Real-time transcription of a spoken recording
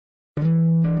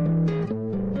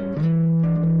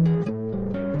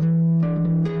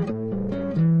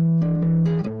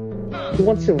who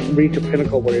wants to reach a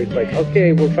pinnacle where it's like,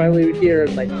 okay, we're finally here,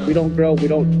 and like we don't grow, we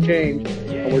don't change,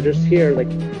 and we're just here.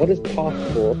 Like, what is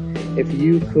possible if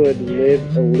you could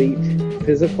live elite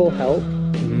physical health,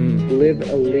 live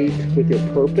elite with your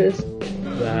purpose?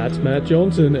 That's Matt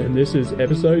Johnson, and this is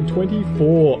episode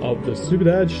 24 of the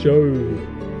SuperDad Show.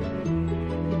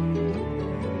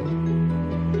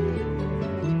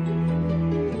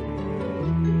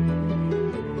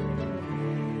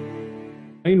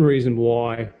 Main reason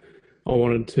why I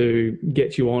wanted to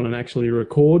get you on and actually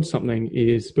record something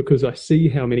is because I see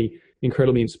how many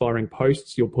incredibly inspiring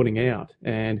posts you're putting out.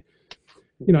 And,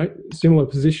 you know, similar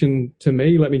position to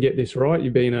me, let me get this right.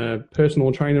 You've been a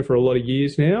personal trainer for a lot of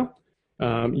years now.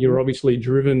 You're obviously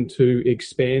driven to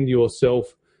expand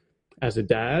yourself as a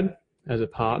dad, as a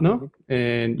partner,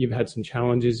 and you've had some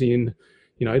challenges in,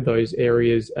 you know, those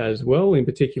areas as well, in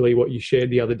particularly what you shared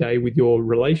the other day with your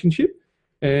relationship.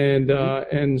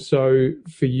 And so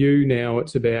for you now,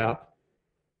 it's about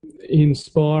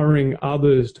inspiring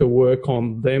others to work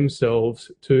on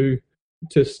themselves to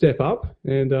step up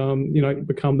and, you know,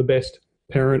 become the best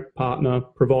parent, partner,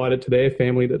 provider to their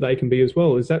family that they can be as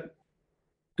well. Is that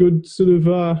good sort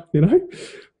of, you know,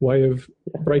 way of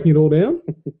breaking it all down?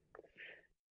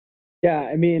 Yeah,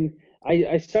 I mean,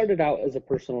 I started out as a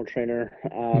personal trainer,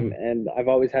 and I've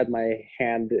always had my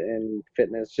hand in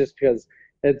fitness just because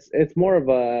it's more of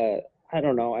a, I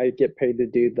don't know, I get paid to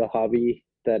do the hobby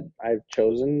that I've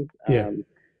chosen.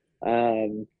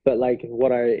 But like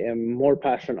what I am more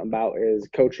passionate about is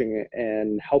coaching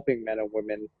and helping men and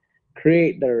women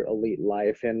create their elite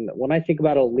life. And when I think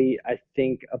about elite, I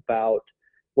think about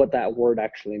what that word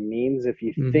actually means. If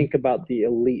you think about the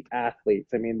elite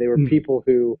athletes, I mean, they were people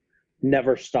who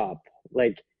never stop.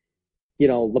 Like, you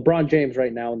know, LeBron James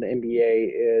right now in the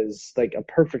NBA is like a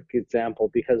perfect example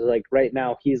because like right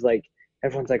now he's like,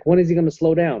 everyone's like, when is he going to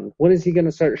slow down? When is he going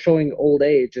to start showing old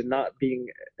age and not being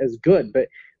as good? But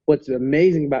what's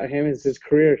amazing about him is his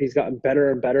career, he's gotten better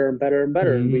and better and better and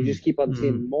better. And we just keep on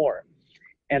seeing more.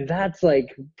 And that's like,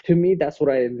 to me, that's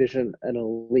what I envision an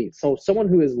elite. So someone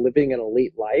who is living an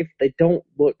elite life, they don't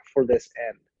look for this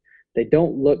end. They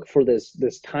don't look for this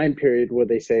time period where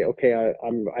they say, okay,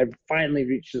 I've finally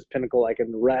reached this pinnacle. I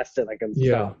can rest and I can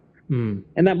stop. And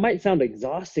that might sound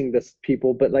exhausting to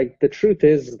people, but like the truth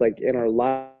is, like in our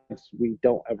lives, we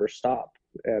don't ever stop.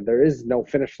 There is no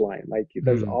finish line. Like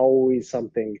there's always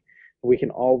something. We can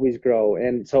always grow.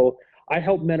 And so I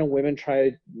help men and women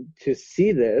try to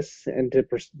see this and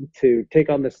to take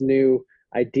on this new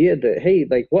idea that, hey,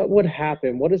 like what would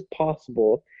happen? What is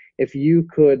possible if you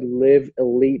could live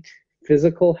elite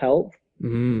physical health,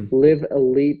 live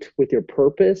elite with your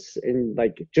purpose and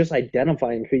like just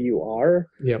identifying who you are,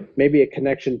 maybe a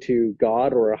connection to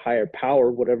God or a higher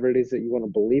power, whatever it is that you want to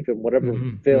believe in, whatever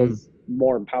feels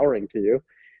more empowering to you.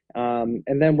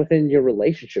 And then within your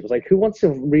relationships, like who wants to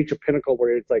reach a pinnacle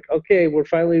where it's like, okay, we're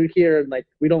finally here and like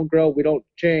we don't grow, we don't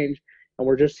change, and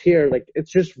we're just here. Like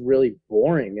it's just really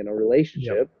boring in a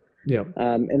relationship.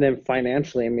 And then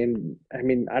financially, I mean,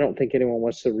 I don't think anyone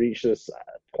wants to reach this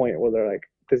point where they're like,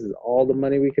 this is all the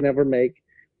money we can ever make,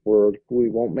 or we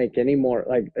won't make any more.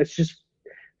 Like, it's just,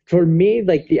 for me,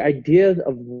 like the idea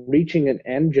of reaching an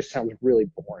end just sounds really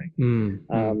boring.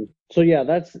 So yeah,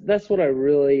 that's what I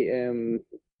really am.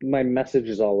 My message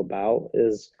is all about,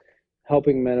 is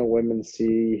helping men and women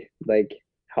see like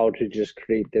how to just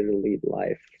create their elite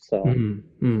life. So.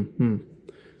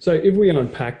 So if we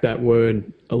unpack that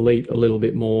word elite a little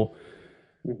bit more,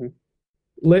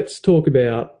 let's talk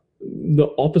about the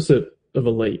opposite of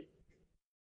elite.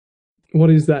 What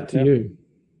is that to you?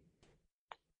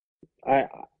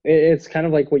 It's kind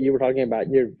of like what you were talking about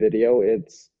in your video.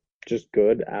 It's just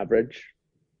good, average.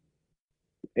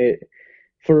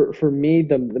 For me,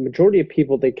 the majority of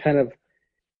people, they kind of,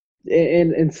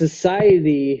 in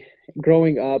society,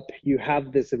 growing up, you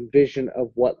have this vision of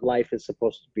what life is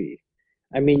supposed to be.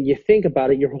 I mean, you think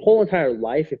about it, your whole entire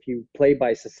life, if you play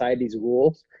by society's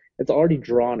rules, it's already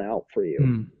drawn out for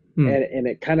you. And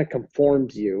it kind of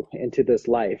conforms you into this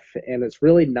life. And it's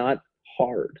really not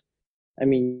hard. I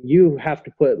mean, you have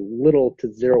to put little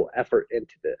to zero effort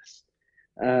into this.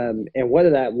 And what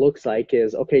that looks like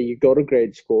is, okay, you go to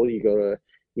grade school, you go to,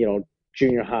 you know,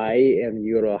 junior high, and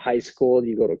you go to high school,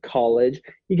 you go to college,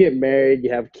 you get married, you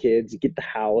have kids, you get the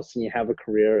house, and you have a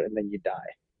career, and then you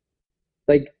die.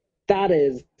 Like, that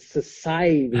is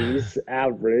society's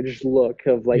average look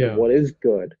of like what is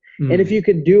good. And if you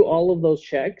can do all of those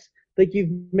checks, like you've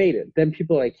made it. Then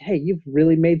people are like, hey, you've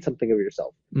really made something of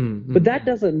yourself. But that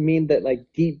doesn't mean that like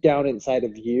deep down inside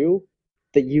of you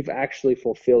that you've actually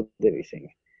fulfilled anything.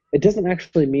 It doesn't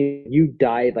actually mean you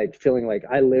died like feeling like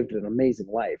I lived an amazing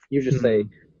life. You just say,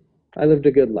 I lived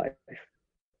a good life.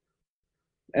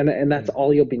 And that's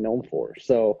all you'll be known for.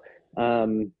 So,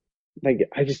 like,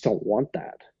 I just don't want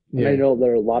that. And I Yeah. know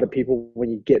there are a lot of people, when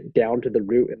you get down to the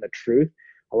root and the truth,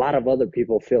 a lot of other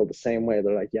people feel the same way.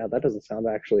 They're like, yeah, that doesn't sound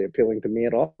actually appealing to me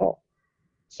at all.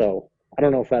 So I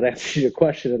don't know if that answers your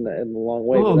question in the long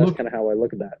way, Oh, but that's look, kind of how I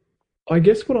look at that. I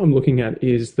guess what I'm looking at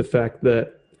is the fact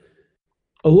that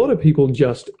a lot of people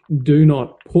just do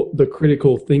not put the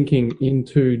critical thinking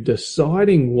into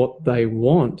deciding what they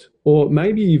want, or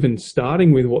maybe even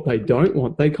starting with what they don't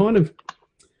want. They kind of,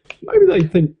 maybe they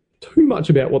think too much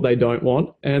about what they don't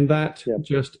want, and that Yeah.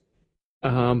 just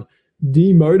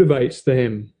demotivates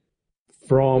them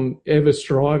from ever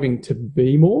striving to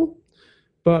be more.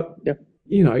 But, Yeah.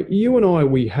 you and I,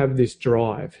 we have this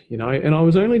drive, and I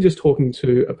was only just talking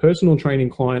to a personal training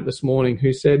client this morning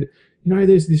who said,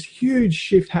 there's this huge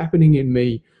shift happening in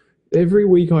me. Every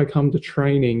week I come to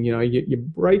training, you're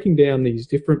breaking down these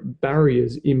different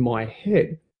barriers in my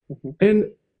head. Mm-hmm.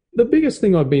 And the biggest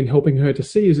thing I've been helping her to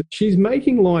see is that she's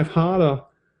making life harder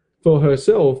for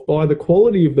herself by the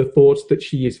quality of the thoughts that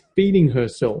she is feeding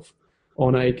herself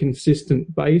on a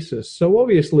consistent basis. So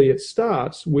obviously it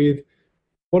starts with,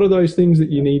 what are those things that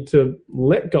you need to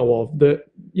let go of that,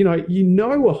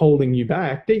 are holding you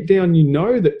back? Deep down,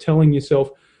 that telling yourself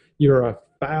you're a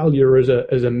failure as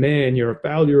a man, you're a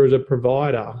failure as a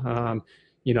provider.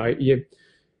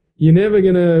 You're never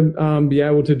going to be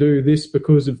able to do this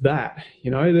because of that.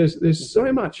 There's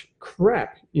so much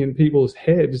crap in people's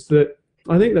heads that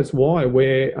I think that's why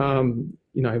we're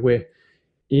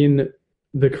in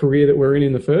the career that we're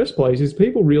in the first place, is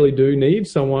people really do need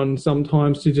someone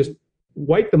sometimes to just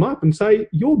wake them up and say,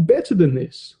 you're better than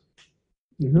this.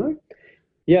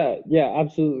 Yeah,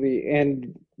 absolutely.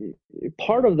 And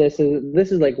part of this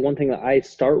is like one thing that I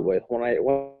start with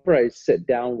whenever I sit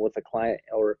down with a client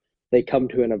or they come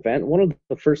to an event. One of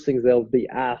the first things they'll be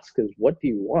asked is, what do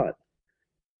you want?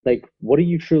 Like, what do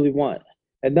you truly want?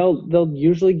 And they'll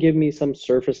usually give me some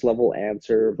surface level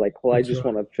answer of like, well, I just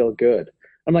want to feel good.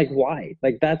 I'm like, why?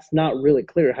 Like, that's not really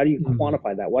clear. How do you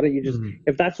quantify that? Why don't you just,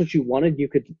 if that's what you wanted, you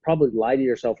could probably lie to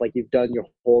yourself like you've done your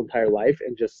whole entire life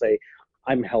and just say,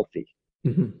 I'm healthy.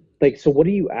 Like, so what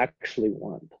do you actually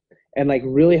want? And like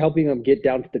really helping them get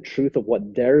down to the truth of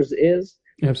what theirs is.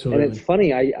 Absolutely. And it's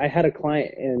funny, I had a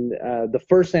client, and the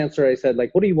first answer I said,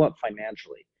 like, what do you want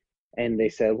financially? And they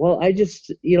said, well, I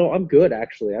just, I'm good,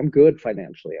 actually. I'm good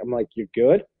financially. I'm like, you're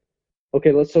good?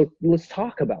 Okay, let's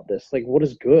talk about this. Like, what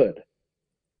is good?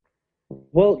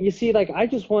 Well, you see, like, I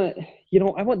just want,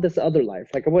 I want this other life.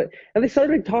 Like, and they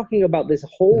started talking about this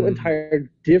whole entire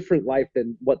different life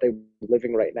than what they were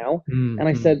living right now. And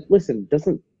I said, listen,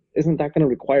 isn't that going to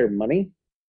require money?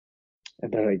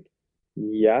 And they're like,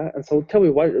 yeah. And so tell me,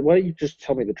 why don't you just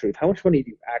tell me the truth? How much money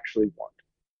do you actually want?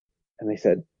 And they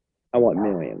said, I want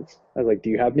millions. I was like, do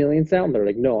you have millions now? And they're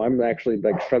like, no, I'm actually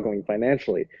like struggling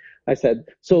financially. I said,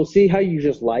 so see how you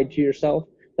just lied to yourself?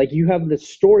 Like, you have this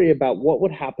story about what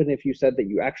would happen if you said that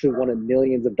you actually wanted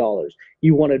millions of dollars.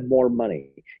 You wanted more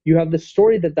money. You have the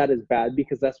story that is bad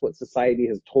because that's what society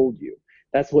has told you.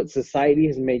 That's what society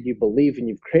has made you believe, and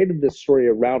you've created this story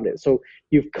around it. So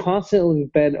you've constantly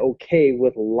been okay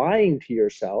with lying to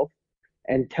yourself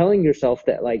and telling yourself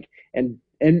that, like, and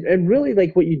really,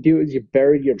 like, what you do is you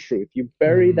bury your truth. You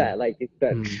bury that, like,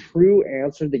 that true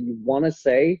answer that you want to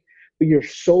say, but you're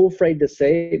so afraid to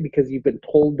say it because you've been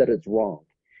told that it's wrong.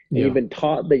 And you've been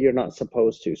taught that you're not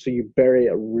supposed to. So you bury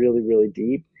it really, really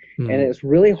deep. And it's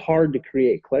really hard to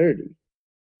create clarity.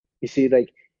 You see,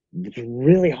 like, it's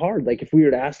really hard. Like, if we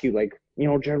were to ask you, like,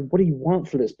 Jared, what do you want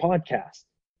for this podcast?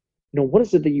 What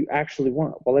is it that you actually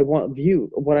want? Well, I want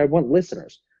I want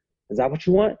listeners. Is that what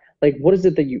you want? Like, what is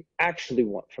it that you actually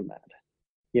want from that?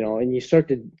 And you start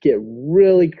to get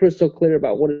really crystal clear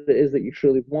about what it is that you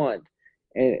truly want.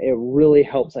 And it really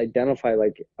helps identify,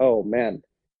 like, oh man,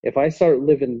 if I start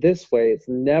living this way, it's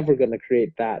never going to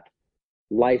create that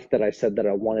life that I said that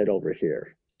I wanted over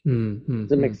here. Does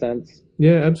that make sense?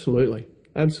 Yeah, absolutely.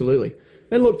 Absolutely.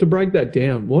 And look, to break that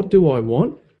down, what do I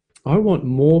want? I want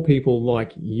more people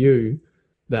like you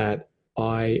that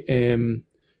I am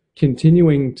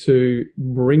continuing to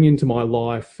bring into my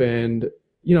life and,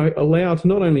 allow to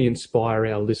not only inspire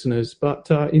our listeners, but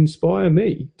inspire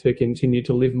me to continue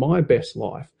to live my best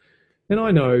life. And I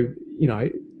know,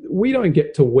 we don't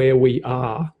get to where we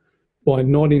are by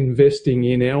not investing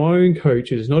in our own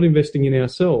coaches, not investing in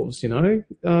ourselves,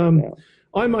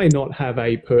 I may not have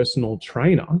a personal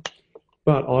trainer,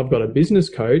 but I've got a business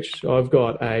coach. I've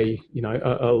got a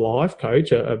life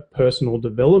coach, a personal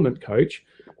development coach.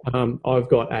 I've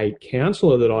got a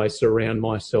counselor that I surround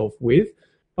myself with.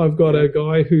 I've got a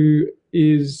guy who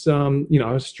is,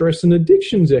 a stress and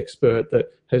addictions expert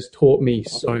that has taught me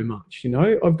so much.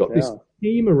 I've got this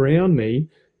team around me,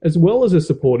 as well as a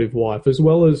supportive wife, as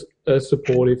well as a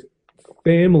supportive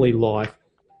family life.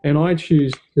 And I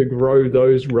choose to grow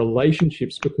those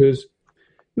relationships because,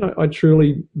 I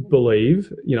truly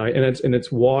believe, and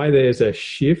it's why there's a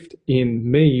shift in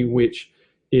me, which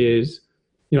is,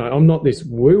 I'm not this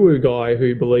woo-woo guy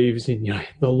who believes in,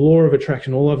 the law of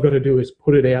attraction. All I've got to do is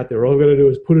put it out there. All I've got to do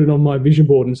is put it on my vision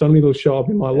board and suddenly it'll show up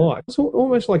in my life. It's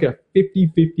almost like a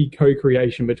 50-50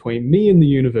 co-creation between me and the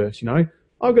universe,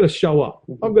 I've got to show up.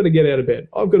 I've got to get out of bed.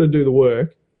 I've got to do the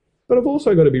work. But I've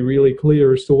also got to be really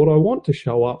clear as to what I want to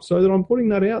show up so that I'm putting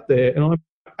that out there and I'm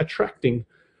attracting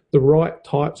the right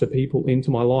types of people into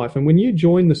my life. And when you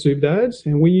joined the SuperDads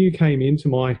and when you came into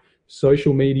my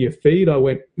social media feed, I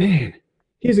went, man,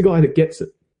 here's a guy that gets it.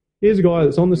 Here's a guy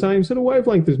that's on the same sort of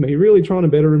wavelength as me, really trying to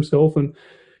better himself and,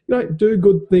 do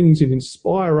good things and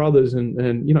inspire others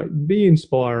and be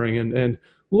inspiring and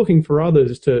looking for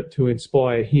others to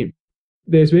inspire him.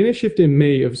 There's been a shift in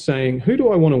me of saying, who do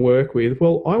I want to work with?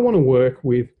 Well, I want to work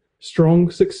with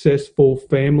strong, successful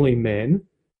family men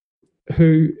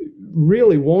who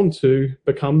really want to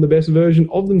become the best version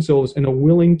of themselves and are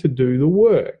willing to do the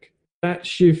work. That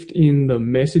shift in the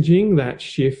messaging, that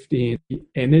shift in the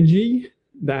energy,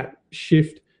 that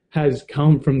shift has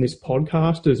come from this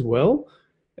podcast as well.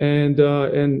 And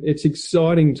it's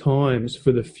exciting times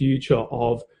for the future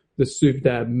of the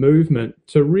SuperDad movement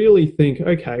to really think,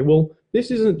 okay, well, this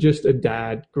isn't just a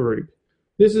dad group.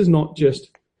 This is not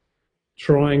just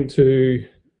trying to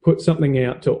put something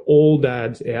out to all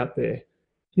dads out there.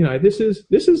 This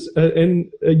is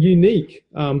a unique,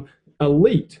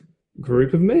 elite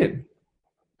group of men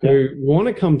who want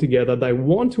to come together. They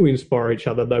want to inspire each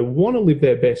other. They want to live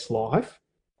their best life.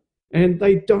 And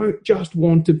they don't just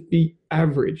want to be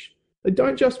average. They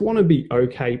don't just want to be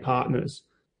okay partners,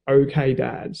 okay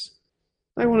dads.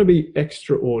 They want to be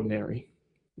extraordinary.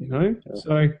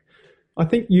 So I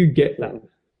think you get that.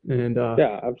 And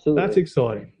absolutely. That's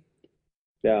exciting.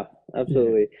 Yeah,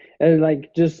 absolutely. And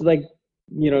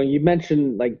you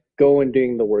mentioned go and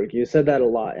doing the work. You said that a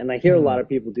lot. And I hear a lot of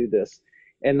people do this.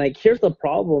 And here's the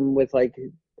problem with I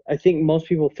think most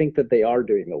people think that they are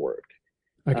doing the work.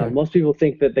 Okay. Most people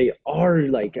think that they are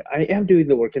I am doing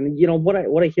the work. And what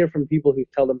I hear from people who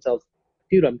tell themselves,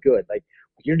 dude, I'm good. What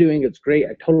you're doing, it's great.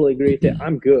 I totally agree with it.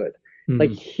 I'm good.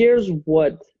 Here's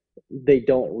what they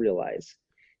don't realize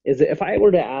is that if I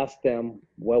were to ask them,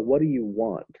 well, what do you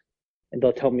want? And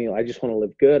they'll tell me, I just want to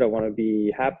live good. I want to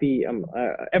be happy.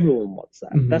 Everyone wants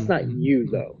that. That's not you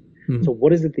though. So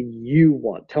what is it that you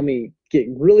want? Tell me, get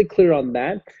really clear on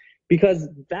that, because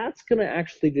that's going to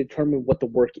actually determine what the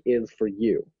work is for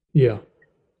you. Yeah.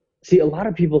 See, a lot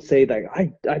of people say that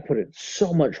I put in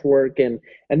so much work, and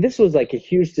this was a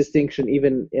huge distinction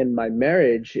even in my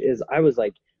marriage is I was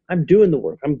I'm doing the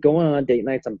work. I'm going on date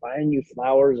nights. I'm buying you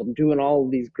flowers. I'm doing all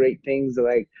of these great things.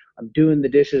 I'm doing the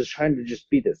dishes, trying to just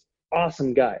be this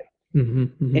awesome guy.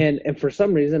 And for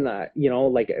some reason,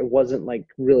 it wasn't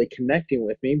really connecting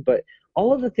with me. But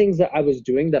all of the things that I was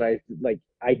doing that I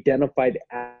identified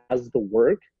as the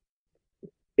work,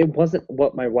 it wasn't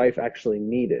what my wife actually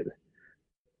needed.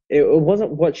 It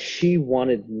wasn't what she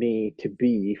wanted me to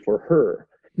be for her.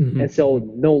 And so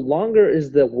no longer is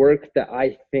the work that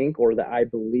I think or that I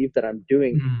believe that I'm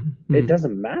doing, it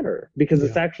doesn't matter because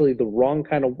it's actually the wrong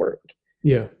kind of work.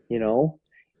 Yeah. Now,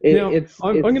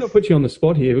 I'm going to put you on the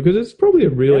spot here because it's probably a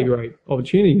really great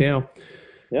opportunity. Now,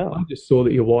 I just saw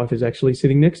that your wife is actually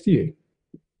sitting next to you.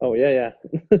 Oh, yeah.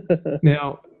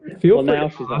 Now, feel free now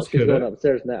to ask her. She's going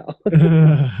upstairs now.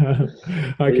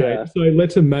 Okay, so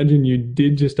let's imagine you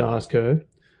did just ask her,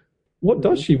 what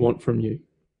does she want from you?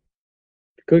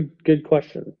 Good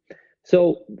question.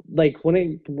 So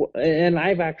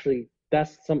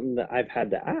that's something that I've had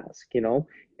to ask,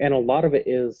 and a lot of it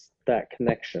is that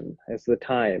connection. It's the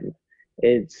time.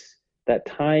 It's that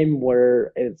time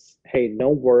where it's, hey, no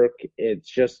work. It's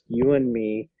just you and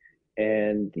me,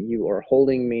 and you are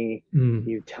holding me.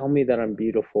 You tell me that I'm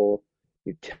beautiful.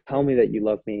 You tell me that you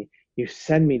love me. You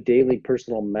send me daily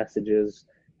personal messages,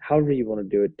 however you want to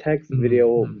do it, text,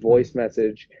 video, voice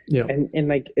message. Yeah. And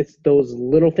it's those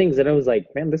little things. And I was like,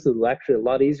 man, this is actually a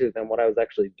lot easier than what I was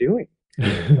actually doing.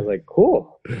 I was like,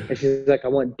 cool. And she's like, I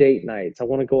want date nights. I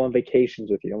want to go on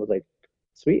vacations with you. I was like,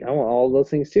 sweet. I want all those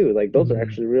things too. Those are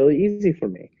actually really easy for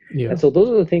me. Yeah. And so those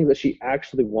are the things that she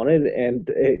actually wanted. And,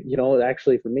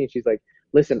 actually for me, she's like,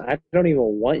 listen, I don't even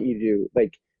want you to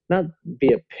not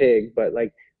be a pig, but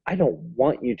I don't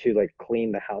want you to like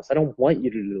clean the house. I don't want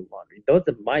you to do the laundry. Those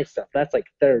are my stuff. That's like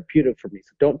therapeutic for me.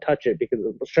 So don't touch it because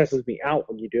it stresses me out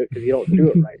when you do it because you don't do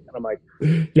it right. And I'm like,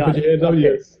 You put got your it. hands up,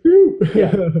 Okay.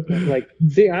 Yeah. yeah. Like,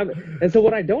 see, and so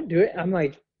when I don't do it, I'm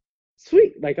like,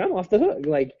 sweet, like I'm off the hook.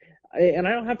 Like, and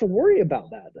I don't have to worry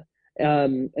about that.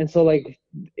 And so like,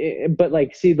 but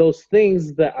like, see those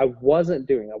things that I wasn't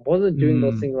doing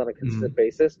those Mm, things on a mm, consistent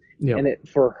basis. yeah, And it,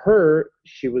 for her,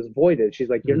 she was voided. She's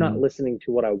like, you're not mm, listening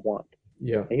to what I want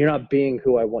yeah, and you're not being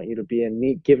who I want you to be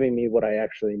and giving me what I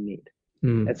actually need.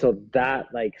 mm, And so that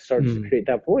like starts to mm, create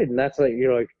that void. And that's like,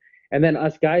 you're like, and then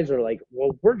us guys are like,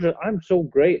 well, I'm so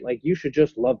great. Like, you should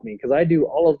just love me because I do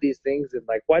all of these things. And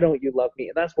like, why don't you love me?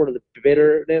 And that's where the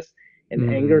bitterness and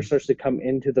anger mm, starts to come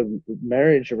into the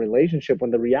marriage and relationship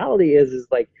when the reality is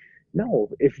like, no,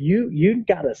 if you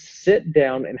got to sit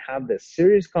down and have this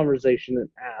serious conversation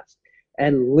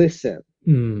and listen,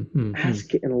 mm, mm, mm.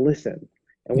 ask and listen.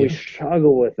 And we Yeah,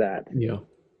 struggle with that. yeah.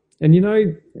 And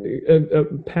a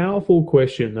powerful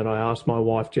question that I asked my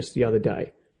wife just the other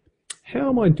day: how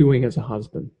am I doing as a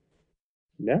husband?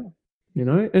 Yeah.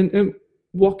 And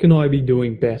what can I be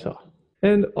doing better?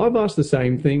 And I've asked the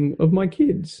same thing of my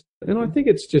kids. And I think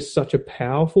it's just such a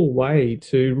powerful way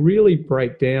to really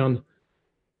break down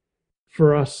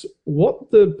for us what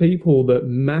the people that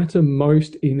matter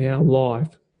most in our life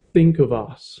think of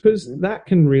us, because Mm-hmm. that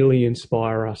can really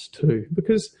inspire us too,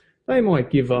 because they might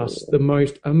give us the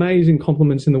most amazing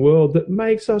compliments in the world that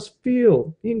makes us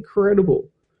feel incredible.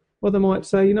 Or they might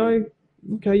say,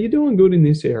 okay, you're doing good in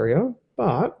this area,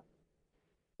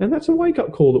 and that's a wake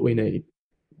up call that we need.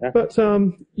 Yeah. But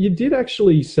you did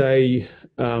actually say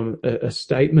a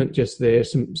statement just there,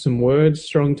 some words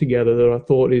strung together that I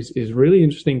thought is really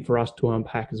interesting for us to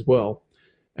unpack as well,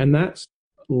 and that's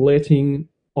letting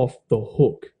off the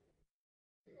hook.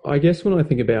 I guess when I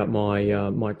think about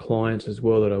my clients as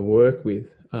well that I work with,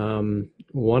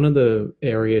 one of the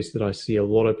areas that I see a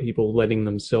lot of people letting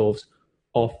themselves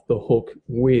off the hook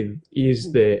with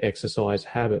is their exercise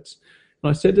habits. And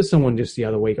I said to someone just the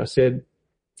other week, I said,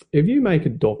 if you make a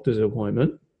doctor's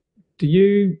appointment, do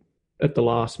you at the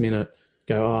last minute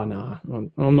go, oh,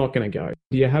 no, I'm not going to go?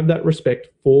 Do you have that respect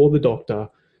for the doctor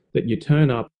that you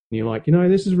turn up and you're like,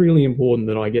 this is really important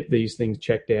that I get these things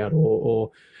checked out,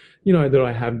 or that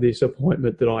I have this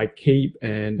appointment that I keep,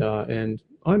 and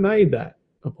I made that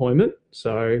appointment.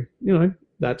 So,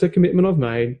 that's a commitment I've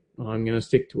made. I'm going to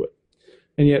stick to it.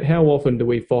 And yet, how often do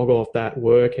we fog off that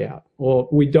workout, or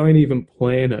we don't even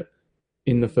plan it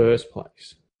in the first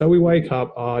place? So we wake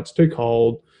up, oh, it's too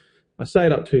cold. I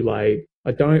stayed up too late.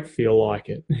 I don't feel like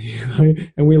it,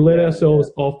 and we let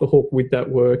ourselves off the hook with that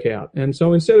workout. And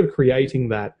so instead of creating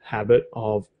that habit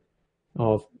of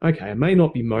okay, I may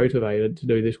not be motivated to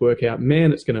do this workout,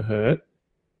 man, it's going to hurt,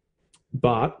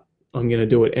 but I'm going to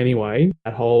do it anyway.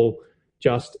 That whole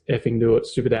just effing do it,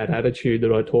 SuperDad attitude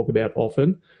that I talk about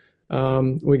often.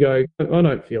 We go, I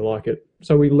don't feel like it.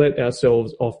 So we let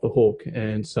ourselves off the hook.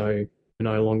 And so we're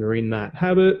no longer in that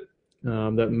habit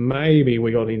that maybe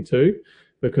we got into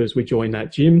because we joined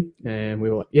that gym and we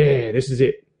were like, yeah, this is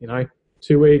it.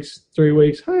 2 weeks, 3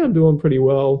 weeks. Hey, I'm doing pretty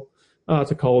well. Oh,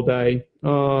 it's a cold day.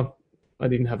 Oh, I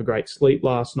didn't have a great sleep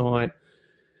last night.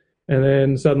 And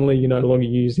then suddenly you're no longer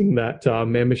using that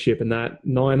membership, and that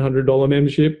 $900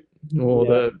 membership, or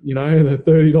the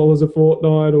 $30 a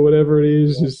fortnight or whatever it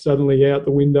is suddenly out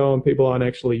the window and people aren't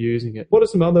actually using it. What are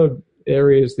some other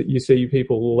areas that you see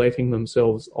people letting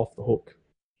themselves off the hook?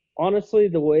 Honestly,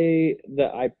 the way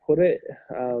that I put it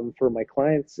for my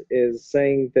clients is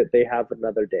saying that they have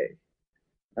another day.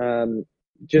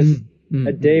 Just Mm,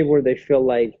 a mm, day mm, where they feel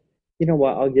like, you know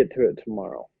what, I'll get to it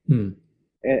tomorrow. mm,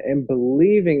 And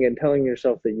believing and telling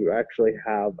yourself that you actually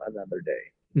have another day.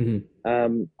 mm,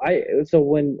 So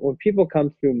when people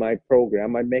come through my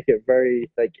program, I make it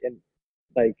very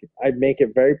I make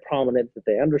it very prominent that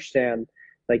they understand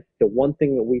like the one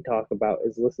thing that we talk about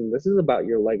is, listen, this is about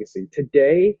your legacy.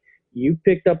 Today you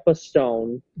picked up a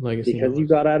stone legacy because you nice.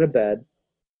 got out of bed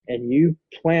and you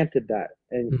planted that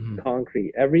in Mm,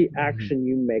 concrete. Every mm, action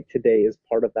you make today is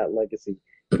part of that legacy.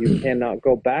 You cannot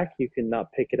go back, you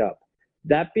cannot pick it up.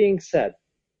 That being said,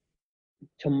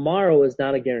 tomorrow is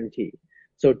not a guarantee.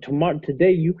 So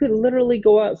today, you could literally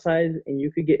go outside and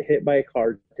you could get hit by a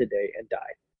car today and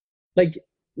die. Like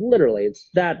literally, it's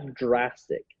that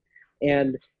drastic.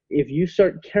 And if you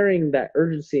start carrying that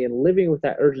urgency and living with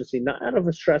that urgency, not out of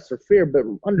a stress or fear, but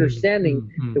mm, understanding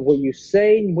mm, mm. that what you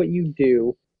say and what you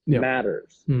do Yeah.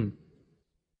 matters. Mm.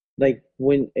 Like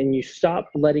and you stop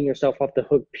letting yourself off the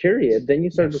hook, period, then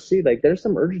you start to Yes. see like there's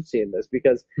some urgency in this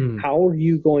because Mm. how are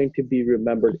you going to be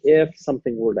remembered if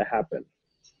something were to happen?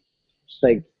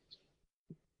 Like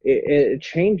it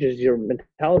changes your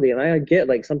mentality. And I get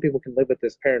like some people can live with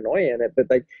this paranoia in it, but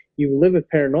like you live with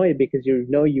paranoia because you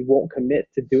know you won't commit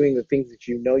to doing the things that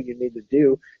you know you need to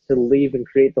do to leave and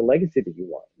create the legacy that you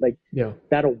want. Like Yeah.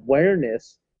 that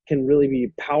awareness can really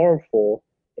be powerful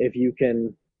if you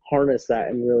can harness that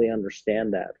and really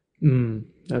understand that.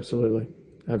 Absolutely.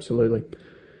 Absolutely.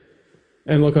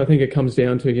 And look, I think it comes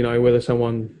down to, whether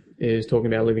someone is talking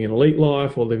about living an elite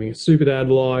life or living a super dad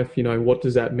life, what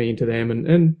does that mean to them?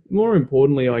 And more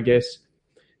importantly, I guess,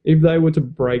 if they were to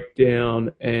break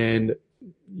down and,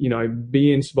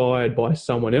 be inspired by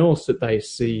someone else that they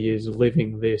see is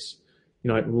living this,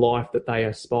 life that they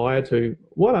aspire to,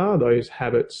 what are those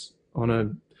habits on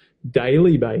a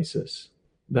daily basis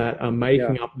that are Yeah.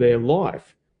 making up their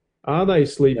life? Are they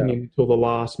sleeping Yeah. until the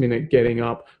last minute, getting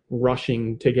up,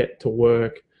 rushing to get to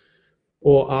work?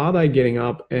 Or are they getting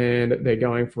up and they're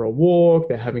going for a walk,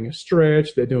 they're having a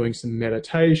stretch, they're doing some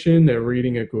meditation, they're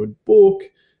reading a good book,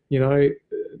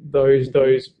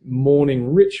 those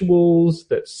morning rituals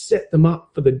that set them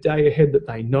up for the day ahead that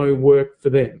they know work for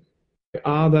them?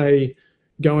 Are they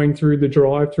going through the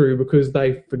drive-through because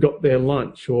they forgot their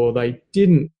lunch, or they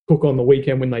didn't cook on the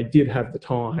weekend when they did have the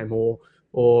time, or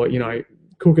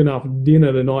cook enough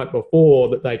dinner the night before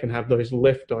that they can have those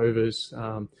leftovers,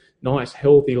 nice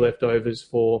healthy leftovers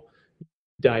for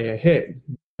day ahead?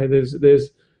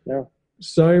 There's Yeah.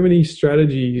 so many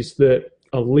strategies that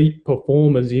elite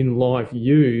performers in life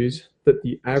use that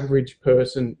the average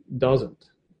person doesn't.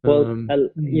 Well,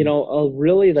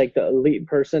 really like the elite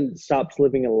person stops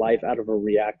living a life out of a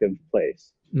reactive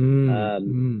place.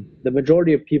 The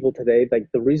majority of people today,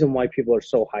 like the reason why people are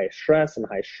so high stress and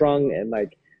high strung and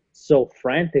like so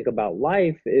frantic about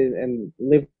life and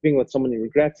living with so many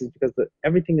regrets is because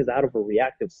everything is out of a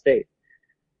reactive state.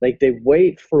 Like they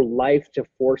wait for life to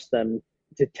force them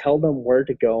to tell them where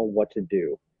to go and what to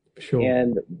do. Sure.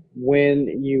 And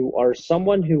when you are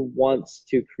someone who wants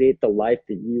to create the life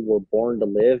that you were born to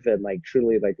live and like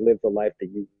truly like live the life that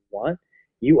you want,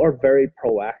 you are very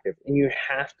proactive, and you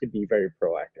have to be very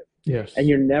proactive. Yes. And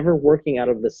you're never working out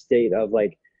of the state of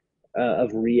like of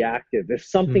reactive. If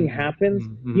something happens,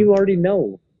 you already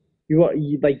know.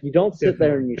 You don't sit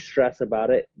there and you stress about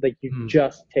it. Like you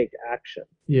just take action.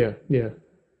 Yeah.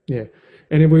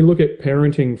 And if we look at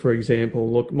parenting, for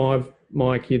example, look,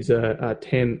 my kids are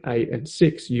 10, 8, and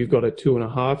 6. You've got a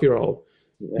 2.5-year-old.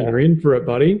 Yeah. You're in for it,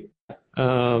 buddy.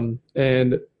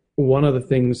 And one of the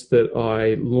things that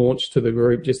I launched to the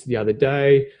group just the other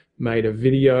day, made a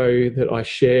video that I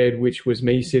shared, which was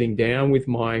me sitting down with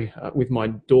my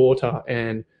daughter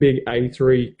and big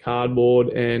A3 cardboard,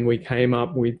 and we came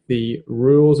up with the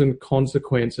rules and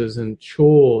consequences and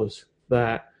chores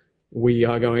that we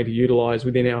are going to utilize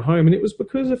within our home. And it was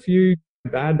because a few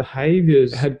bad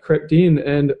behaviors had crept in,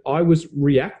 and I was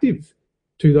reactive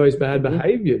to those bad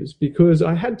behaviors because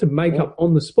I had to make up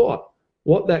on the spot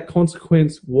what that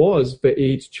consequence was for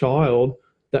each child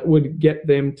that would get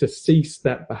them to cease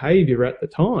that behavior at the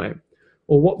time,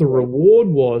 or what the reward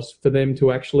was for them to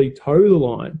actually toe the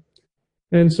line.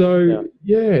 And so,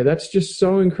 that's just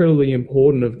so incredibly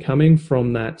important, of coming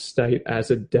from that state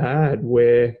as a dad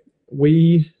where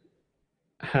we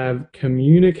have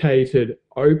communicated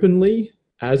openly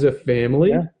as a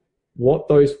family what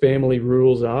those family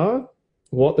rules are,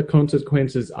 what the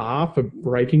consequences are for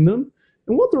breaking them,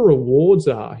 and what the rewards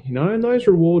are, and those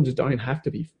rewards don't have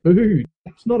to be food.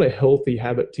 It's not a healthy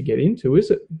habit to get into,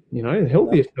 is it? The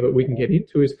healthiest habit we can get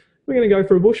into is we're going to go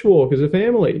for a bushwalk as a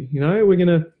family. We're going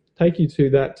to take you to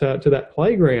that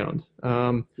playground.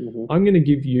 I'm going to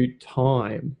give you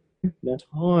time.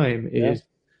 Time is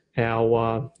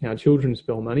how children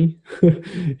spell money.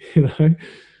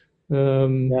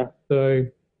 So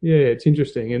it's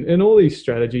interesting, and all these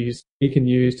strategies we can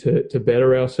use to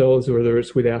better ourselves, whether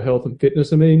it's with our health and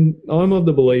fitness. I mean, I'm of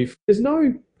the belief there's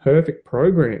no perfect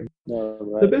program.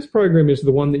 The best program is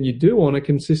the one that you do on a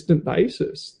consistent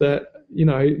basis, that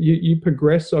you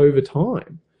progress over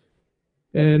time.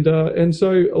 And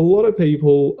so a lot of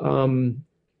people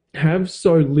have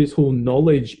so little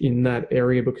knowledge in that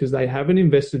area because they haven't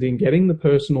invested in getting the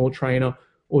personal trainer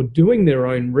or doing their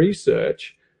own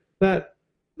research, that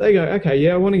they go, okay,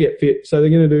 I want to get fit. So they're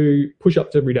going to do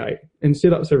push-ups every day and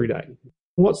sit-ups every day.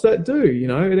 What's that do?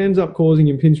 It ends up causing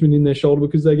impingement in their shoulder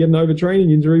because they get an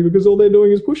overtraining injury because all they're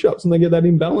doing is push-ups, and they get that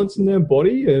imbalance in their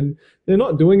body, and they're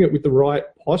not doing it with the right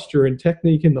posture and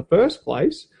technique in the first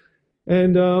place.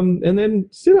 And then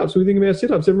sit-ups, we think about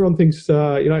sit-ups, everyone thinks,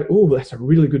 oh, that's a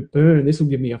really good burn, this will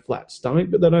give me a flat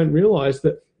stomach, but they don't realize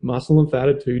that muscle and fat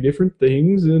are two different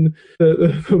things, and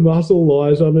the muscle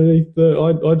lies underneath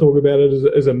I talk about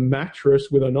it as a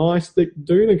mattress with a nice thick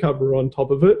doona cover on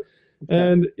top of it, Yeah.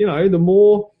 And, the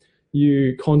more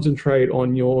you concentrate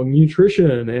on your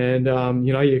nutrition and,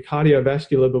 your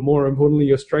cardiovascular, but more importantly,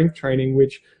 your strength training,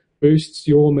 which boosts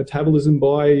your metabolism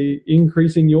by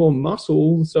increasing your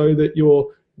muscle so that you're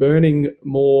burning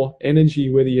more energy,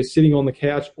 whether you're sitting on the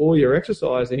couch or you're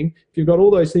exercising. If you've got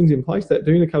all those things in place, that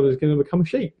doona cover is going to become a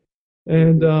sheep.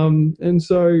 And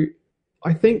so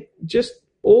I think just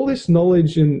all this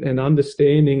knowledge and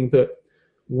understanding that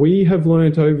we have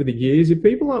learned over the years, if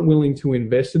people aren't willing to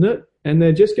invest in it and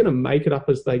they're just going to make it up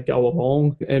as they go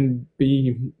along and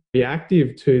be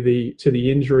reactive to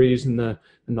the injuries and the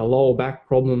lower back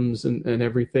problems and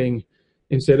everything,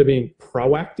 instead of being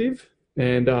proactive.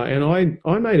 And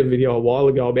I made a video a while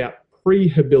ago about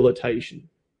prehabilitation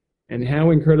and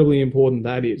how incredibly important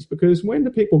that is, because when do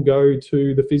people go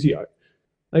to the physio?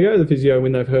 They go to the physio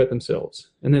when they've hurt themselves,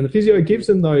 and then the physio gives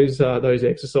them those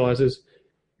exercises,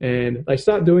 and they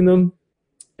start doing them,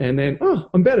 and then,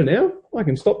 I'm better now, I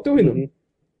can stop doing them.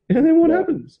 And then what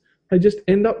happens? They just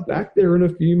end up back there in a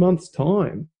few months'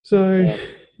 time. So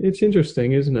it's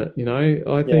interesting, isn't it?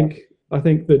 I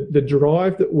think that the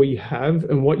drive that we have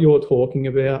and what you're talking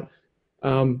about,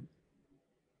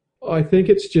 I think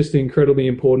it's just incredibly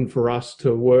important for us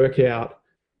to work out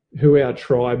who our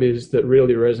tribe is that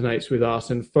really resonates with us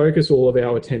and focus all of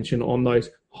our attention on those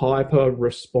hyper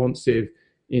responsive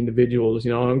individuals.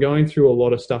 I'm going through a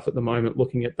lot of stuff at the moment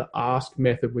looking at the ask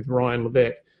method with Ryan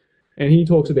Levesque, and he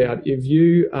talks about if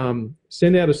you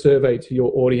send out a survey to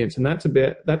your audience, and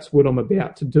that's what I'm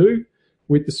about to do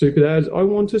with the SuperDads. I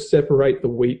want to separate the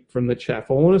wheat from the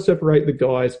chaff. I want to separate the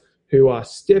guys who are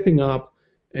stepping up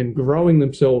and growing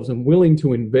themselves and willing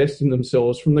to invest in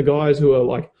themselves from the guys who are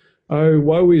like, oh,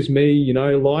 woe is me,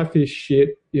 life is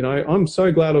shit. I'm so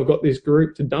glad I've got this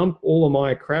group to dump all of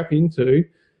my crap into.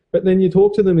 But then you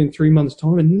talk to them in 3 months'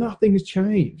 time and nothing's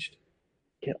changed.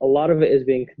 A lot of it is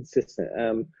being consistent.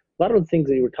 A lot of the things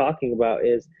that you were talking about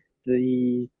is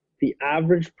the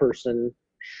average person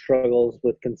struggles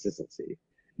with consistency.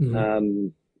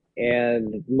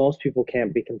 And most people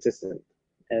can't be consistent.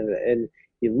 And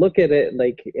you look at it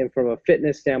and from a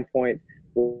fitness standpoint,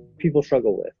 what people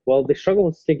struggle with? Well, they struggle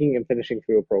with sticking and finishing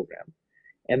through a program.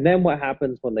 And then what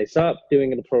happens when they stop doing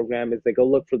the program is they go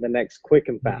look for the next quick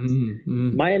and fast.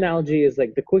 My analogy is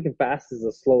the quick and fast is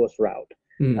the slowest route.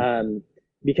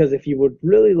 Because if you would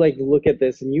really look at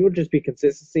this and you would just be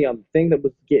consistency on the thing that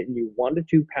was getting you 1 to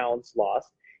 2 pounds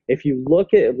lost, if you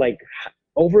look at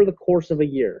over the course of a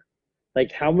year,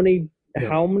 how many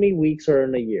weeks are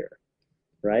in a year,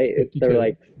 right?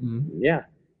 They're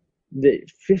the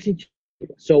 52.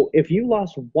 So if you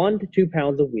lost 1 to 2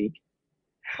 pounds a week,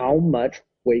 how much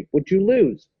weight would you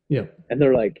lose? Yeah. And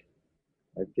they're like,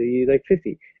 I'd be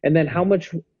 50. And then how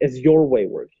much is your weight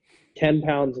worth? 10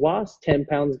 pounds lost, 10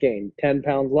 pounds gained. 10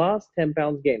 pounds lost, 10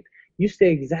 pounds gained. You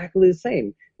stay exactly the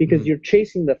same because you're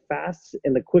chasing the fastest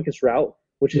and the quickest route,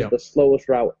 which is the slowest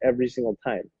route every single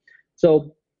time.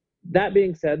 So that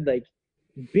being said,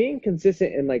 being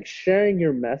consistent and sharing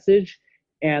your message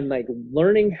and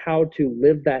learning how to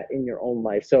live that in your own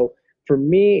life. So for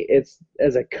me, it's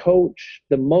as a coach,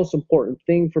 the most important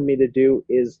thing for me to do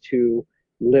is to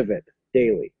live it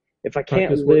daily. If I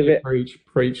can't live it,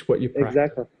 preach what you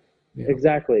practice.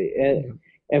 Exactly.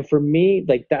 And for me,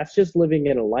 that's just living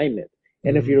in alignment.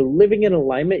 And if you're living in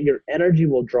alignment, your energy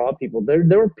will draw people.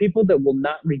 There are people that will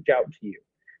not reach out to you.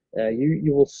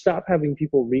 You will stop having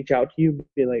people reach out to you,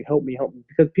 be like, help me,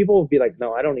 because people will be like,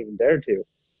 no, I don't even dare to.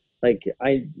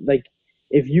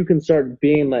 If you can start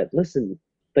being listen,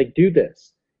 do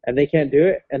this, and they can't do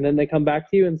it, and then they come back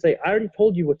to you and say, I already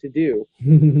told you what to do,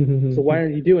 so why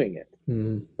aren't you doing it?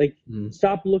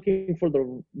 Stop looking for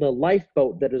the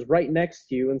lifeboat that is right next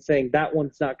to you and saying that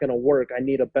one's not going to work. I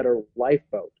need a better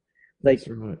lifeboat. That's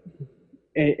right.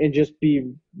 And just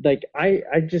be I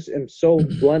just am so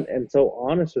blunt and so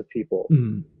honest with people.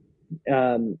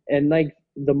 And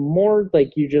the more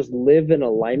you just live in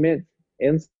alignment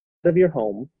inside of your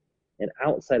home and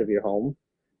outside of your home.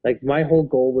 My whole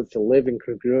goal was to live in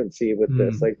congruency with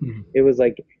this. It was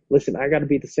listen, I got to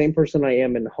be the same person I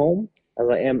am in home as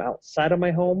I am outside of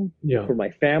my home for my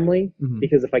family.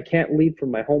 Because if I can't lead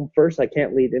from my home first, I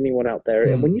can't lead anyone out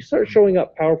there. And when you start showing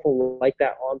up powerful like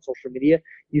that on social media,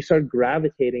 you start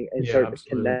gravitating and start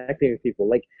connecting with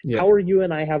people. How are you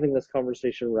and I having this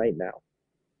conversation right now?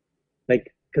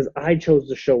 Because I chose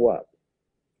to show up.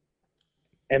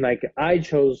 And I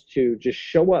chose to just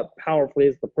show up powerfully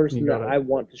as the person that I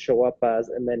want to show up as,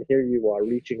 and then here you are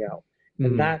reaching out.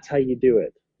 And that's how you do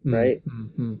it, right?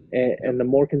 And the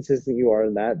more consistent you are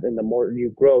in that, and the more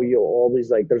you grow, you'll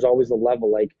always there's always a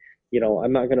level.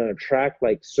 I'm not going to attract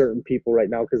certain people right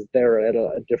now because they're at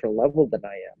a different level than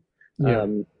I am. Yeah.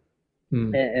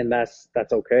 Mm. And that's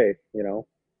okay, you know.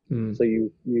 Mm. So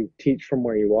you teach from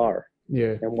where you are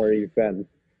Yeah. and where you've been.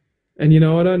 And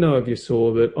I don't know if you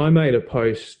saw, but I made a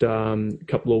post a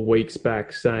couple of weeks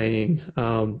back saying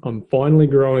I'm finally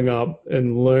growing up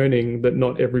and learning that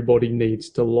not everybody needs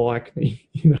to like me.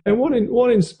 And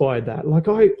what inspired that? Like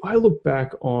I look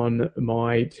back on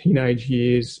my teenage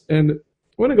years, and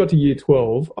when I got to year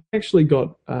 12, I actually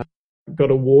got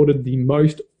awarded the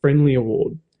most friendly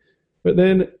award. But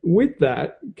then with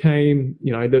that came,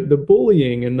 the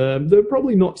bullying and the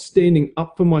probably not standing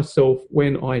up for myself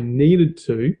when I needed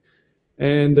to.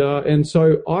 And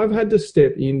so I've had to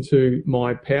step into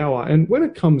my power. And when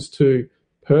it comes to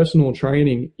personal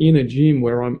training in a gym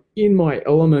where I'm in my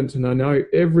element and I know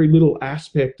every little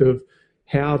aspect of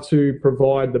how to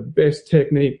provide the best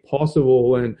technique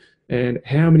possible and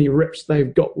how many reps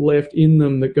they've got left in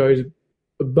them that goes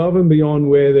above and beyond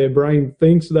where their brain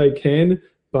thinks they can,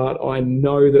 but I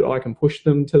know that I can push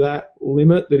them to that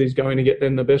limit that is going to get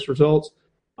them the best results.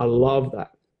 I love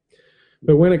that.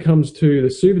 But when it comes to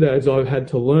the super dads, I've had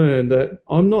to learn that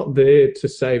I'm not there to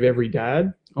save every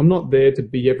dad. I'm not there to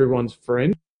be everyone's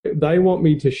friend. They want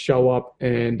me to show up,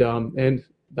 and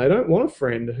they don't want a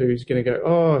friend who's going to go,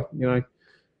 oh,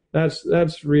 that's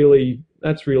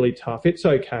really tough. It's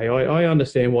okay. I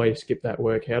understand why you skipped that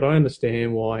workout. I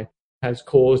understand why it has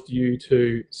caused you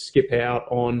to skip out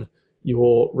on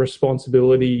your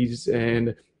responsibilities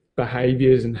and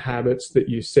behaviors and habits that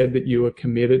you said that you were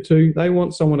committed to. They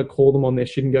want someone to call them on their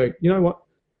shit and go, you know what?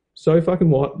 So fucking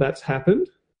what? That's happened.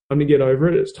 Time to get over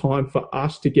it. It's time for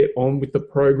us to get on with the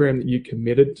program that you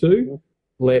committed to.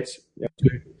 Let's do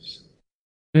this.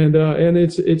 And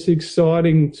it's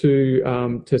exciting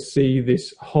to see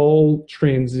this whole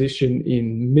transition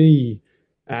in me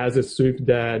as a super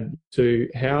dad to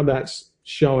how that's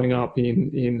showing up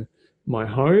in my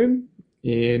home,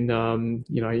 in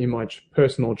my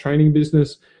personal training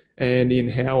business, and in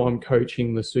how I'm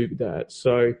coaching the super dad.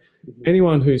 So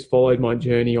anyone who's followed my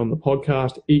journey on the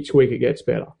podcast, each week it gets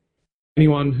better.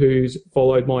 Anyone who's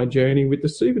followed my journey with the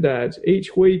super dads,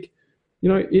 each week,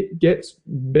 it gets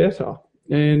better.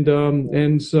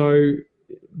 And so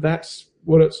that's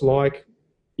what it's like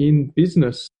in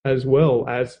business as well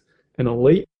as an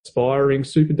elite aspiring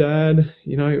super dad,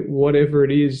 whatever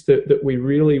it is that we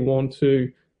really want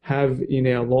to have in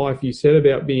our life. You said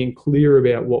about being clear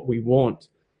about what we want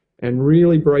and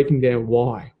really breaking down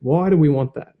why. Why do we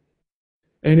want that?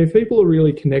 And if people are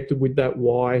really connected with that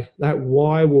why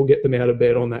will get them out of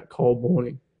bed on that cold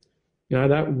morning.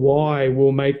 That why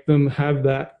will make them have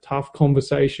that tough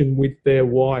conversation with their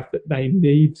wife that they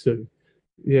need to.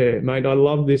 Yeah, mate, I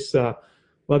love this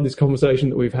conversation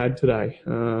that we've had today.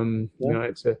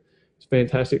 It's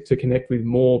fantastic to connect with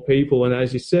more people. And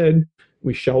as you said,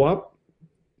 we show up,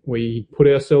 we put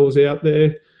ourselves out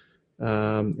there,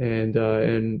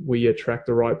 and we attract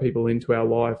the right people into our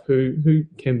life who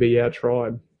can be our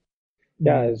tribe.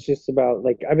 Yeah, it's just about,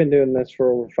 like, I've been doing this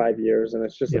for over 5 years, and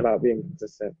it's just about being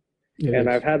consistent. And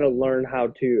I've had to learn how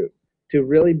to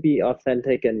really be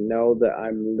authentic and know that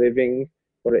I'm living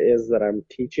what it is that I'm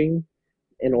teaching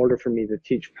in order for me to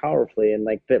teach powerfully. And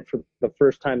like that, for the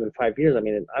first time in 5 years, I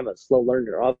mean, I'm a slow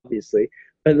learner, obviously,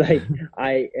 but like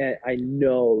I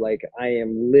know, like, I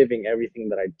am living everything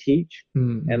that I teach.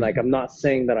 And like, I'm not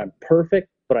saying that I'm perfect,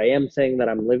 but I am saying that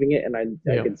I'm living it. And I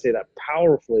can say that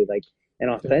powerfully, like,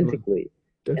 and authentically.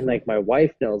 Definitely. And like, my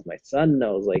wife knows, my son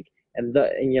knows, like, and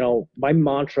my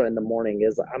mantra in the morning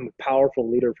is, I'm a powerful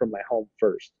leader from my home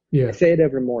first. Yeah. I say it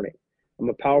every morning. I'm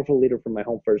a powerful leader from my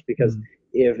home first, because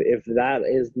if that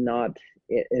is not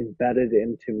embedded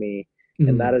into me,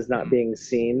 and that is not being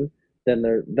seen, then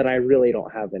I really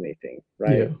don't have anything,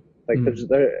 right? Yeah. Like,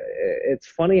 it's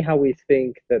funny how we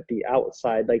think that the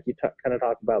outside, like you kind of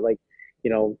talk about, like,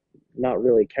 not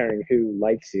really caring who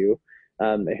likes you,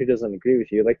 and who doesn't agree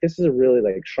with you. Like, this is a really,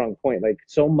 like, strong point. Like,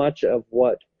 so much of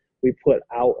what we put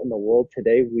out in the world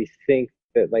today, we think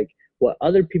that, like, what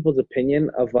other people's opinion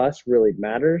of us really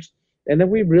matters. And then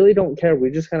we really don't care.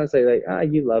 We just kind of say, like,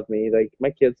 you love me. Like,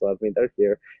 my kids love me. They're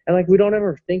here. And like, we don't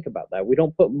ever think about that. We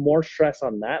don't put more stress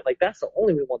on that. Like, that's the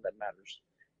only one that matters.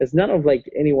 It's none of, like,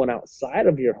 anyone outside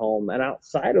of your home and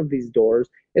outside of these doors.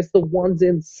 It's the ones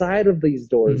inside of these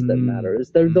doors that matter.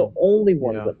 They're the only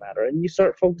ones that matter. And you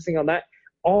start focusing on that,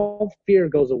 all fear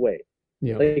goes away.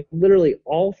 Yeah. Like, literally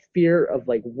all fear of,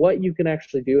 like, what you can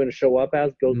actually do and show up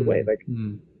as goes away. Like,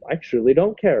 I truly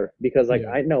don't care, because, like,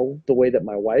 I know the way that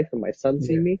my wife and my son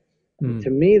see me. To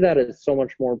me, that is so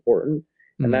much more important.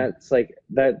 And that's like,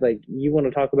 you want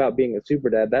to talk about being a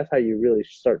super dad, that's how you really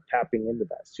start tapping into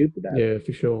that super dad. Yeah,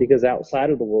 for sure. Because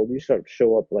outside of the world, you start to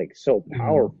show up, like, so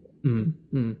powerful. Mm,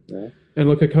 mm. Yeah. And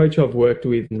look, a coach I've worked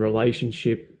with in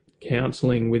relationship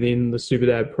counseling within the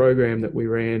SuperDad program that we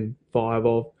ran 5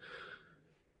 of,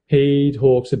 he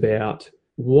talks about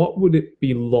what would it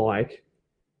be like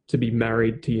to be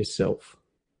married to yourself?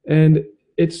 And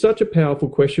it's such a powerful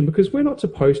question because we're not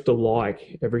supposed to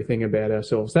like everything about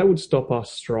ourselves. That would stop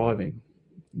us striving,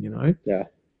 you know? Yeah,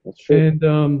 that's true.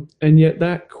 And yet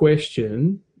that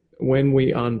question, when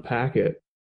we unpack it,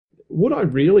 would I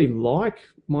really like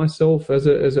myself as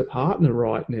a partner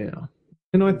right now?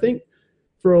 And I think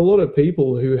for a lot of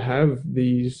people who have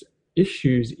these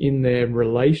issues in their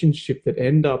relationship that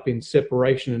end up in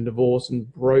separation and divorce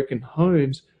and broken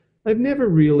homes, they've never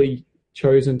really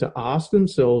chosen to ask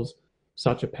themselves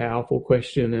such a powerful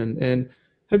question, and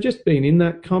have just been in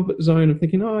that comfort zone of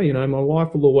thinking, oh, my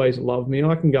wife will always love me.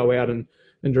 I can go out and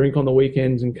drink on the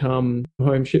weekends and come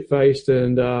home shit faced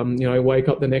and wake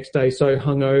up the next day so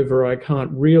hungover I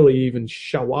can't really even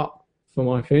show up for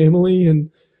my family. And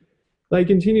they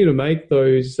continue to make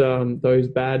those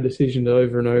bad decisions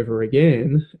over and over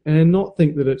again and not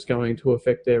think that it's going to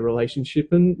affect their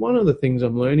relationship. And one of the things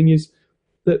I'm learning is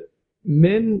that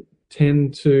men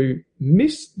tend to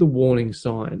miss the warning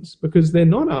signs because they're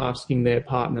not asking their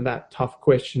partner that tough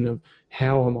question of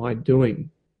how am I doing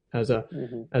as a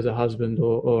Hmm. as a husband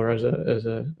or as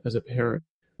a parent.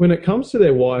 When it comes to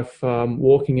their wife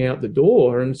walking out the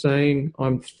door and saying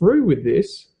I'm through with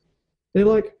this, they're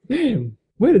like, man,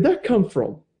 where did that come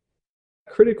from?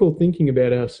 Critical thinking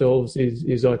about ourselves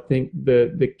is I think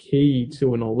the key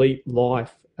to an elite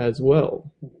life as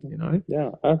well. Hmm. You know,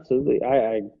 Yeah, absolutely.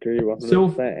 I agree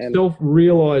self 100%. And self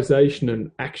realization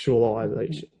and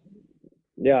actualization.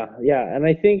 yeah, yeah. And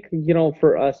I think,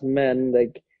 for us men,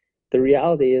 like the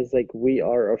reality is like we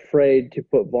are afraid to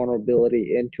put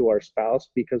vulnerability into our spouse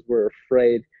because we're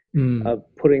afraid Mm, of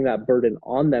putting that burden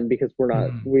on them because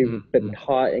mm, we've mm, been mm.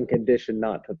 taught and conditioned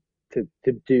not to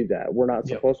do that. We're not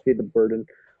Yep. supposed to be the burden.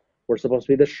 We're supposed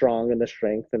to be the strong and the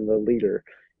strength and the leader.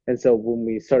 And so when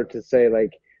we start to say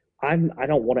like I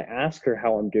don't want to ask her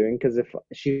how I'm doing because if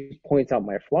she points out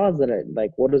my flaws, then it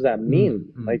like what does that Mm,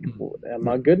 mean? mm, Like mm. am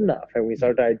I Yep. good enough? And we Yep.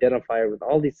 start to identify with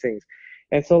all these things.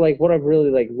 And so like what I've really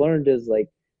like learned is like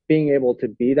being able to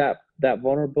be that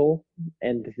vulnerable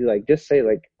and to like just say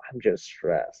like I'm just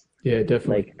stressed. Yeah,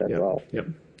 definitely. Like that's Yep. all. Yep.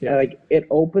 And Yep. like it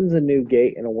opens a new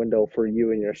gate and a window for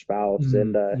you and your spouse.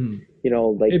 And Mm,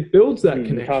 mm. like It builds that you talk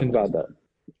connection, about doesn't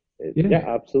that. it? Yeah, Yeah.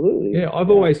 absolutely. Yeah. I've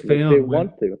Yeah, always like they found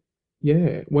want to.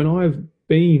 when I've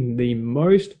been the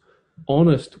most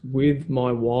honest with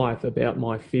my wife about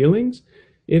my feelings,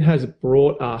 it has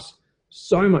brought us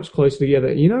so much closer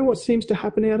together. You know what seems to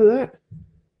happen out of that?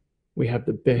 We have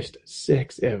the best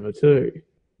sex ever too.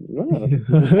 Yeah, You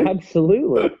know?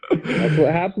 absolutely. That's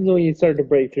what happens when you start to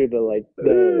break through the like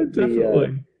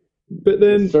Definitely. the But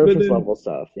surface then level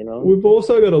stuff, you know? we've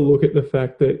also got to look at the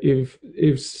fact that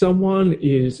if someone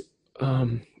is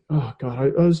oh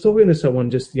God, I was talking to someone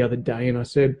just the other day and I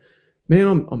said,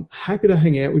 man, I'm happy to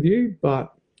hang out with you,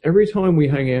 but every time we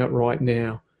hang out right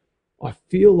now, I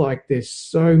feel like there's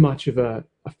so much of I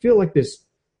feel like there's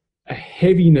a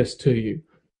heaviness to you.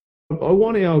 I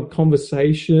want our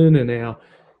conversation and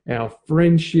our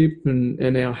friendship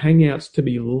and our hangouts to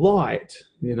be light,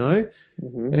 you know.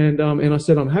 Hmm. And I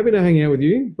said, I'm happy to hang out with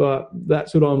you, but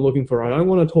that's what I'm looking for. I don't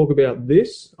want to talk about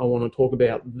this. I want to talk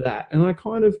about that. And I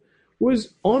kind of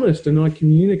was honest and I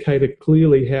communicated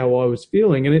clearly how I was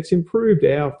feeling. And it's improved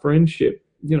our friendship,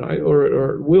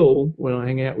 or it will when I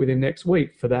hang out with him next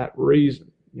week for that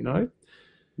reason, you know?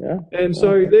 Yeah, And yeah,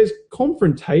 so there's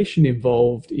confrontation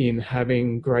involved in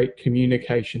having great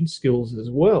communication skills as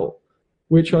well,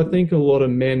 which I think a lot of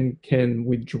men can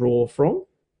withdraw from,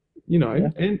 yeah.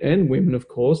 and women, of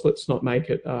course. Let's not make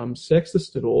it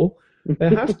sexist at all. There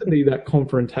has to be that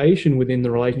confrontation within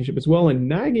the relationship as well, and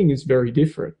nagging is very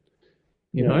different,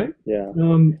 you Yeah, know. yeah.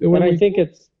 And When I we think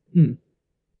it's Hmm,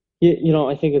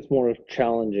 I think it's more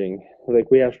challenging.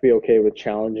 Like we have to be okay with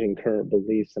challenging current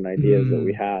beliefs and ideas that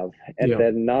we hmm, have, and yeah,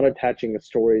 then not attaching the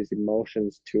stories,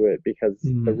 emotions to it because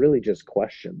they're hmm, really just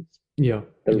questions. yeah,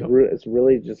 yeah, It's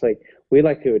really just like we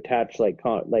like to attach like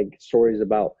stories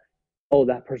about, oh,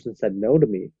 that person said no to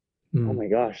me. Oh hmm, my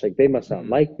gosh, like they must not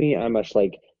hmm, like me. I must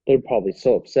like they're probably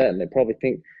so upset and they probably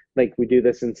think like we do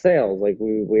this in sales. Like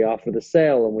we offer the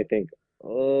sale and we think,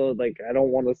 oh, like I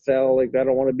don't want to sell, like I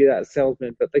don't want to be that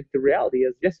salesman. But like the reality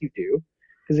is, yes, you do.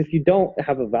 Because if you don't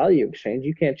have a value exchange,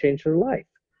 you can't change their life.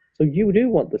 So you do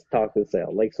want this talk of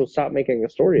sale. Like so stop making a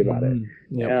story about it.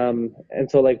 hmm, yep, And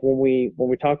so like when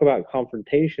we talk about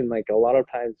confrontation, like a lot of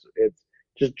times it's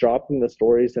just dropping the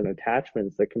stories and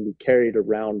attachments that can be carried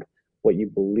around what you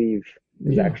believe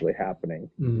is yeah. actually happening.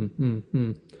 Mm, mm,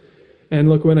 mm. And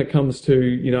look, when it comes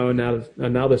to,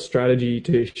 another strategy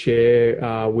to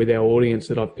share with our audience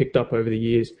that I've picked up over the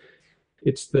years,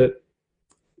 it's that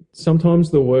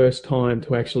sometimes the worst time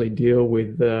to actually deal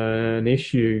with an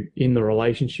issue in the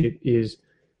relationship is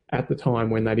at the time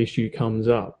when that issue comes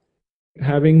up.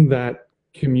 Having that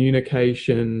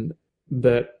communication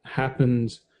that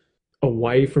happens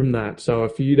away from that. So a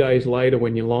few days later,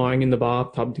 when you're lying in the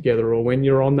bathtub together, or when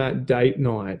you're on that date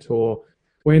night, or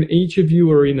when each of you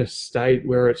are in a state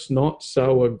where it's not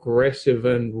so aggressive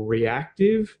and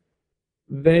reactive,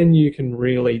 then you can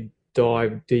really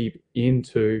dive deep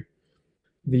into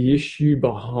the issue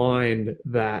behind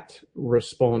that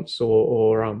response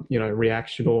or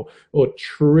reaction or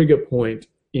trigger point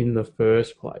in the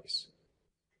first place.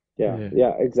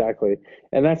 Yeah, exactly.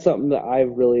 And that's something that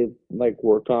I've really like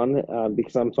worked on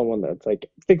because I'm someone that's like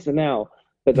fix it now.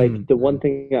 But like the one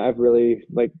thing I've really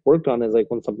like worked on is like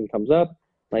when something comes up,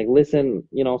 like listen,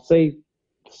 say,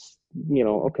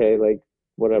 okay, like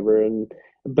whatever,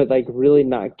 but like really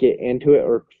not get into it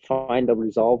or find a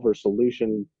resolve or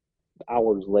solution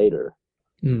hours later,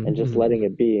 and just letting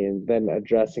it be and then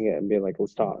addressing it and being like,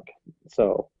 let's talk.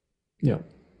 So yeah,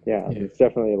 it's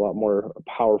definitely a lot more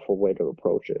powerful way to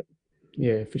approach it.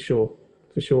 Yeah, for sure.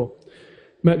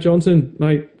 Matt Johnson,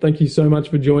 mate, thank you so much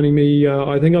for joining me.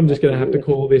 I think I'm just going to have to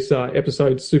call this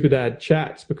episode SuperDad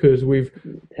Chats, because we've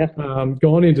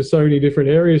gone into so many different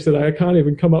areas today. I can't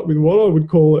even come up with what I would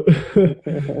call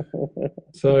it.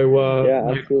 So,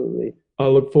 yeah, absolutely. Mate, I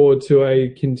look forward to a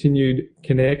continued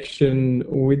connection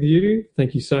with you.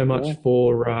 Thank you so much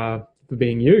for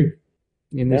being you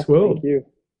in this world. Thank you.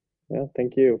 Yeah,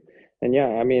 thank you. And yeah,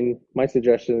 I mean, my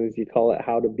suggestion is you call it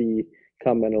How to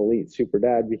Become an Elite Super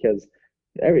Dad, because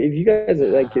if you guys are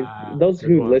like, those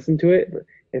who listen to it,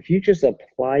 if you just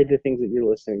apply the things that you're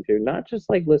listening to, not just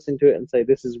like listen to it and say,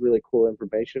 this is really cool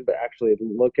information, but actually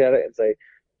look at it and say,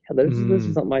 yeah, this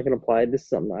is something I can apply. This is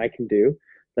something I can do.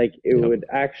 Like it would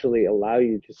actually allow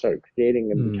you to start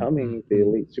creating and becoming the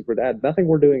elite super dad. Nothing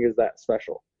we're doing is that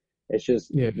special. It's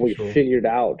just we figured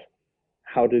out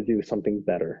how to do something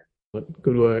better.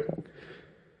 Good work.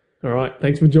 All right.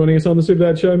 Thanks for joining us on the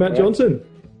SuperDad Show, Matt Johnson.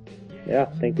 Yeah,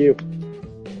 thank you.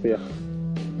 See ya.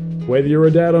 Whether you're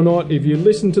a dad or not, if you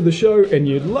listen to the show and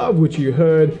you love what you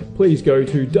heard, please go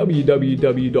to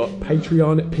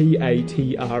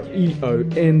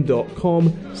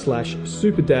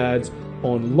www.patreon.com/superdads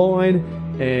online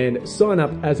and sign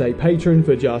up as a patron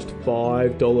for just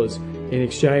 $5. In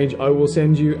exchange, I will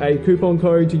send you a coupon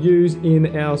code to use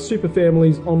in our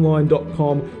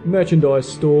superfamiliesonline.com merchandise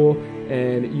store,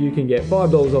 and you can get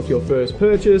 $5 off your first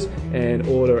purchase and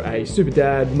order a Super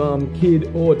Dad, Mum, Kid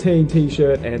or Teen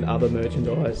t-shirt and other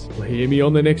merchandise. Hear me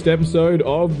on the next episode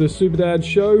of the SuperDad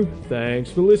Show.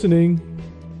 Thanks for listening.